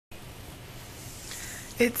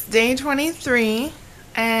It's day 23,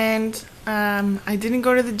 and I didn't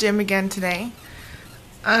go to the gym again today.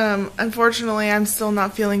 Unfortunately, I'm still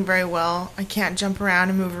not feeling very well. I can't jump around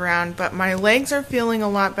and move around, but my legs are feeling a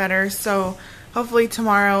lot better, so hopefully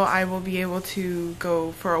tomorrow I will be able to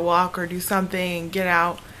go for a walk or do something and get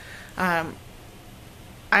out.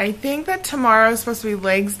 I think that tomorrow is supposed to be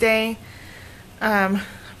legs day.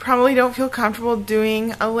 Probably don't feel comfortable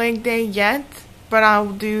doing a leg day yet, but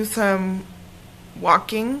I'll do some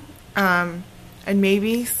walking, and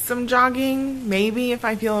maybe some jogging, maybe if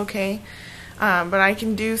I feel okay. But I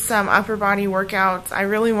can do some upper body workouts. I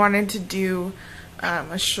really wanted to do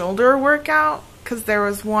a shoulder workout because there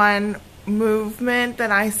was one movement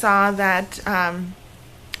that I saw that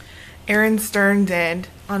Erin Stern did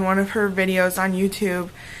on one of her videos on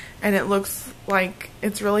YouTube, and it looks like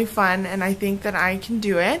it's really fun, and I think that I can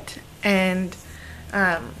do it. And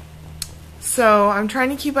so I'm trying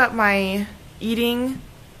to keep up my eating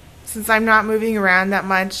since I'm not moving around that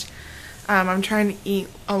much. I'm trying to eat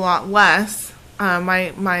a lot less,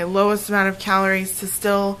 my lowest amount of calories, to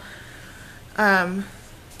still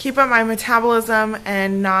keep up my metabolism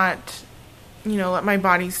and not, let my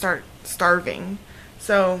body start starving.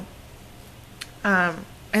 So, and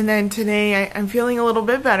then today I'm feeling a little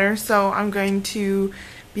bit better, so I'm going to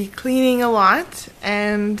be cleaning a lot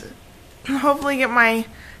and hopefully get my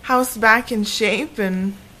house back in shape.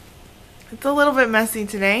 And it's a little bit messy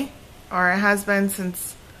today, or it has been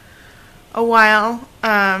since a while.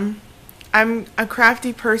 I'm a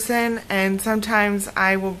crafty person, and sometimes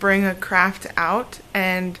I will bring a craft out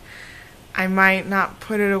and I might not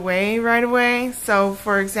put it away right away. So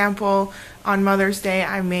for example, on Mother's Day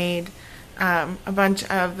I made a bunch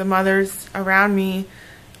of the mothers around me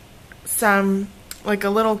like a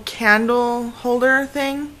little candle holder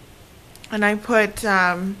thing, and I put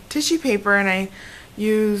tissue paper, and I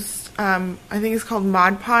used I think it's called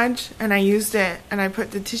Mod Podge, and I used it, and I put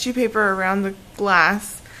the tissue paper around the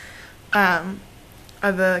glass of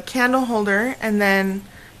the candle holder, and then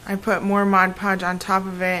I put more Mod Podge on top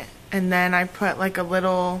of it, and then I put like a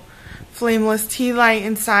little flameless tea light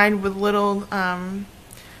inside with little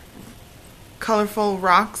colorful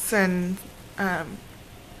rocks, and I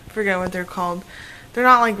forget what they're called. They're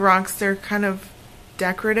not like rocks, they're kind of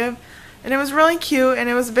decorative. And it was really cute, and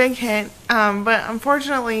it was a big hit, but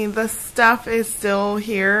unfortunately the stuff is still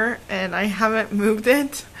here and I haven't moved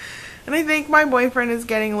it. And I think my boyfriend is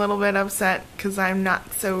getting a little bit upset because I'm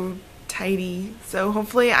not so tidy. So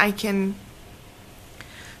hopefully I can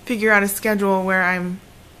figure out a schedule where I'm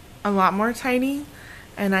a lot more tidy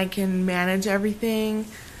and I can manage everything.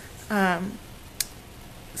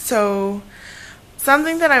 So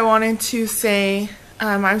something that I wanted to say,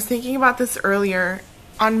 I was thinking about this earlier.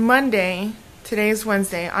 On Monday, today is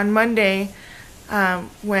Wednesday, on Monday,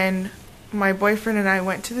 when my boyfriend and I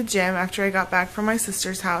went to the gym after I got back from my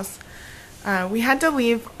sister's house, we had to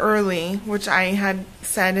leave early, which I had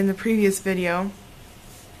said in the previous video,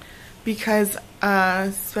 because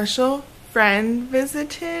a special friend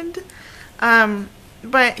visited,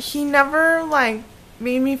 but he never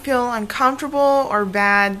made me feel uncomfortable or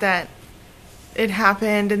bad that it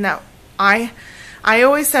happened, and that I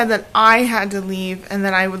always said that I had to leave and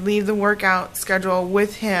that I would leave the workout schedule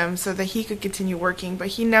with him so that he could continue working, but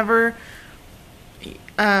he never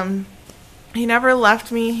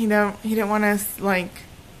left me. He didn't want to, I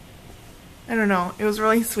don't know, it was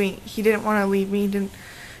really sweet. He didn't want to leave me, didn't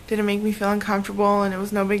make me feel uncomfortable, and it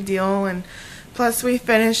was no big deal. And plus we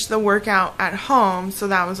finished the workout at home, so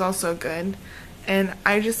that was also good. And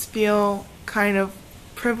I just feel kind of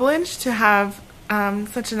privileged to have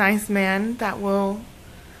such a nice man that will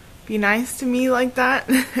be nice to me like that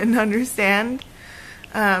and understand.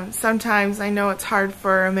 Sometimes I know it's hard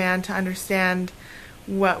for a man to understand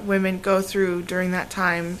what women go through during that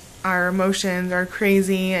time. Our emotions are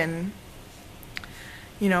crazy and,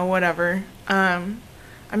 whatever. I'm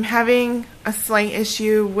having a slight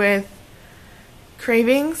issue with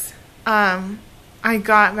cravings. I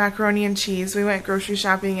got macaroni and cheese. We went grocery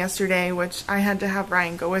shopping yesterday, which I had to have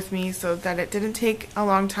Ryan go with me so that it didn't take a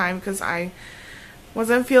long time because I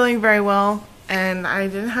wasn't feeling very well and I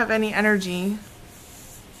didn't have any energy.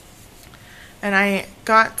 And I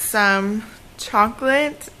got some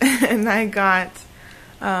chocolate and I got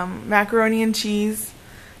macaroni and cheese,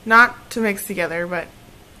 not to mix together, but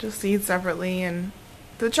just to eat separately, and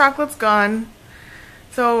the chocolate's gone.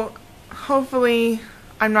 So hopefully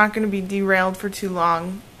I'm not going to be derailed for too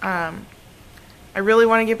long. I really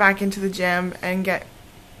want to get back into the gym and get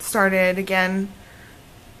started again.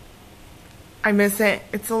 I miss it.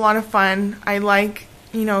 It's a lot of fun. I like,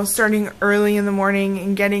 starting early in the morning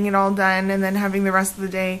and getting it all done and then having the rest of the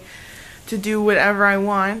day to do whatever I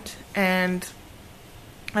want, and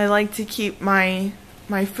I like to keep my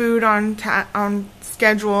food on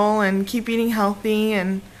schedule and keep eating healthy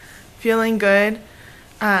and feeling good.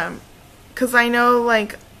 'Cause I know,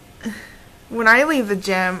 like, when I leave the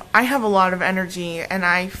gym, I have a lot of energy and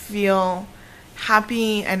I feel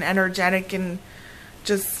happy and energetic and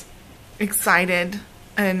just excited,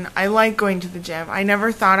 and I like going to the gym. I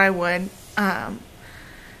never thought I would. And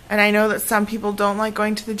I know that some people don't like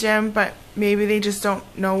going to the gym, but maybe they just don't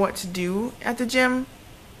know what to do at the gym.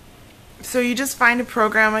 So you just find a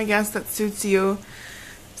program, I guess, that suits you.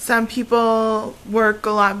 Some people work a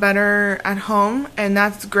lot better at home, and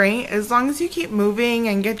that's great, as long as you keep moving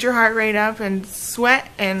and get your heart rate up and sweat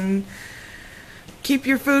and keep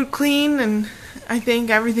your food clean, and I think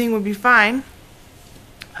everything would be fine.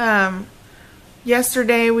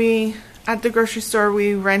 Yesterday at the grocery store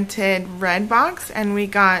we rented Redbox, and we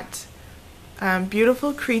got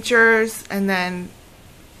Beautiful Creatures and then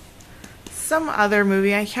some other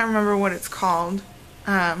movie. I can't remember what it's called,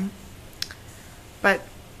 but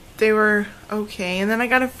they were okay. And then I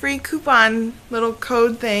got a free coupon, little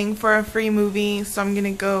code thing for a free movie, so I'm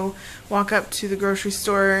gonna go walk up to the grocery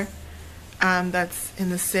store that's in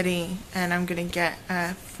the city, and I'm gonna get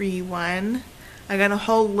a free one. I got a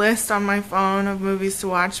whole list on my phone of movies to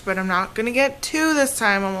watch, but I'm not gonna get 2 this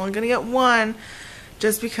time. I'm only gonna get 1,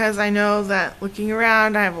 just because I know that looking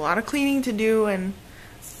around, I have a lot of cleaning to do, and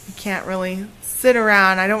I can't really sit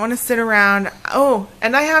around. I don't want to sit around. Oh,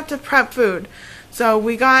 and I have to prep food. So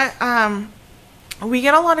we get a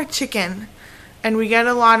lot of chicken, and we get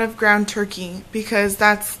a lot of ground turkey, because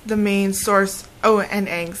that's the main source. Oh, and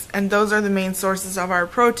eggs, and those are the main sources of our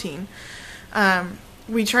protein.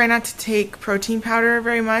 We try not to take protein powder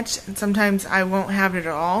very much, and sometimes I won't have it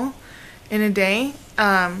at all in a day.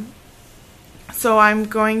 So I'm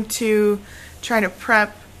going to try to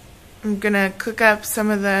prep. I'm going to cook up some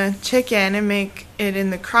of the chicken and make it in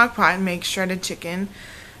the crock pot and make shredded chicken.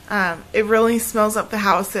 It really smells up the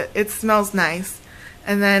house. It smells nice.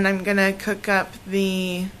 And then I'm going to cook up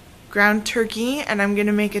the ground turkey, and I'm going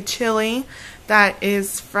to make a chili that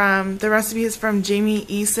is the recipe is from Jamie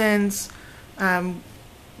Eason's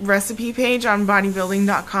recipe page on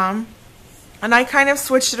bodybuilding.com. And I kind of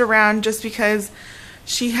switched it around just because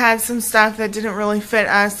she had some stuff that didn't really fit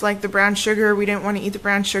us, like the brown sugar. We didn't want to eat the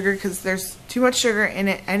brown sugar because there's too much sugar in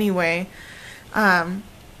it anyway,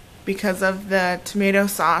 because of the tomato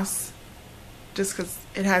sauce, just because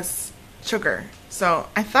it has sugar. So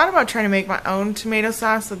I thought about trying to make my own tomato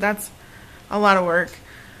sauce, so that's a lot of work.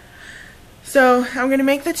 So I'm going to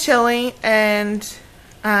make the chili, and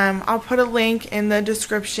I'll put a link in the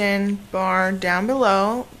description bar down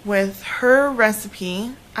below with her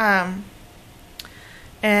recipe.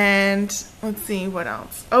 And let's see what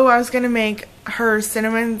else. Oh, I was going to make her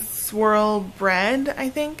cinnamon swirl bread, I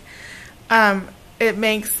think. It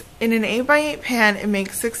makes, in an 8x8 pan, it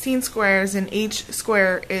makes 16 squares, and each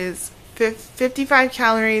square is 55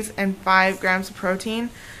 calories and 5 grams of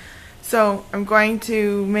protein. So I'm going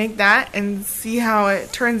to make that and see how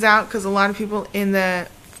it turns out, because a lot of people in the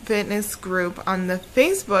fitness group on the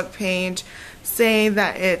Facebook page say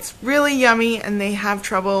that it's really yummy, and they have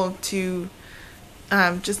trouble to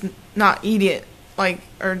just not eat it,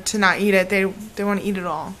 or to not eat it. They want to eat it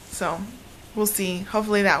all. So we'll see.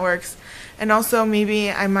 Hopefully that works. And also maybe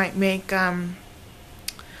I might make what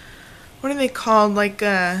are they called, like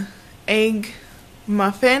a egg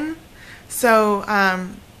muffin. So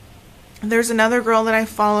there's another girl that I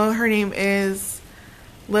follow. Her name is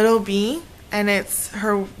Little B, and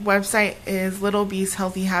her website is Little B's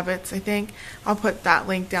Healthy Habits, I think. I'll put that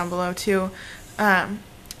link down below too.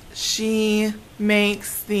 She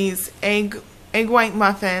makes these egg white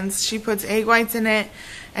muffins. She puts egg whites in it,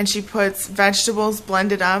 and she puts vegetables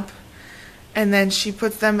blended up, and then she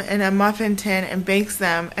puts them in a muffin tin and bakes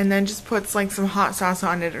them, and then just puts like some hot sauce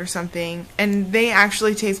on it or something, and they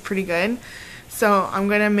actually taste pretty good. So I'm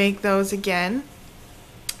gonna make those again,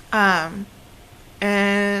 and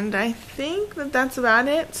I think that's about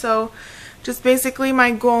it. So just basically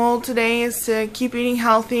my goal today is to keep eating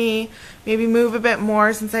healthy, maybe move a bit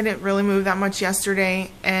more since I didn't really move that much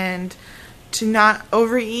yesterday, and to not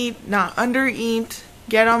overeat, not undereat,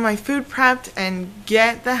 get all my food prepped, and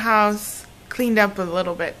get the house cleaned up a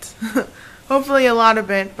little bit. Hopefully a lot of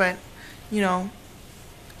it, but you know,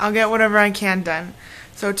 I'll get whatever I can done.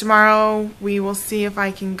 So tomorrow we will see if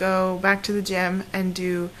I can go back to the gym and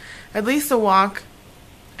do at least a walk.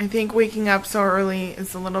 I think waking up so early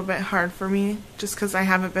is a little bit hard for me, just because I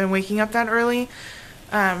haven't been waking up that early.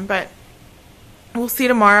 But we'll see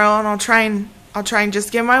tomorrow, and I'll try and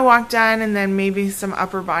just get my walk done, and then maybe some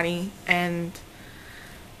upper body, and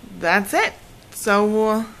that's it. So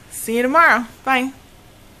we'll see you tomorrow. Bye.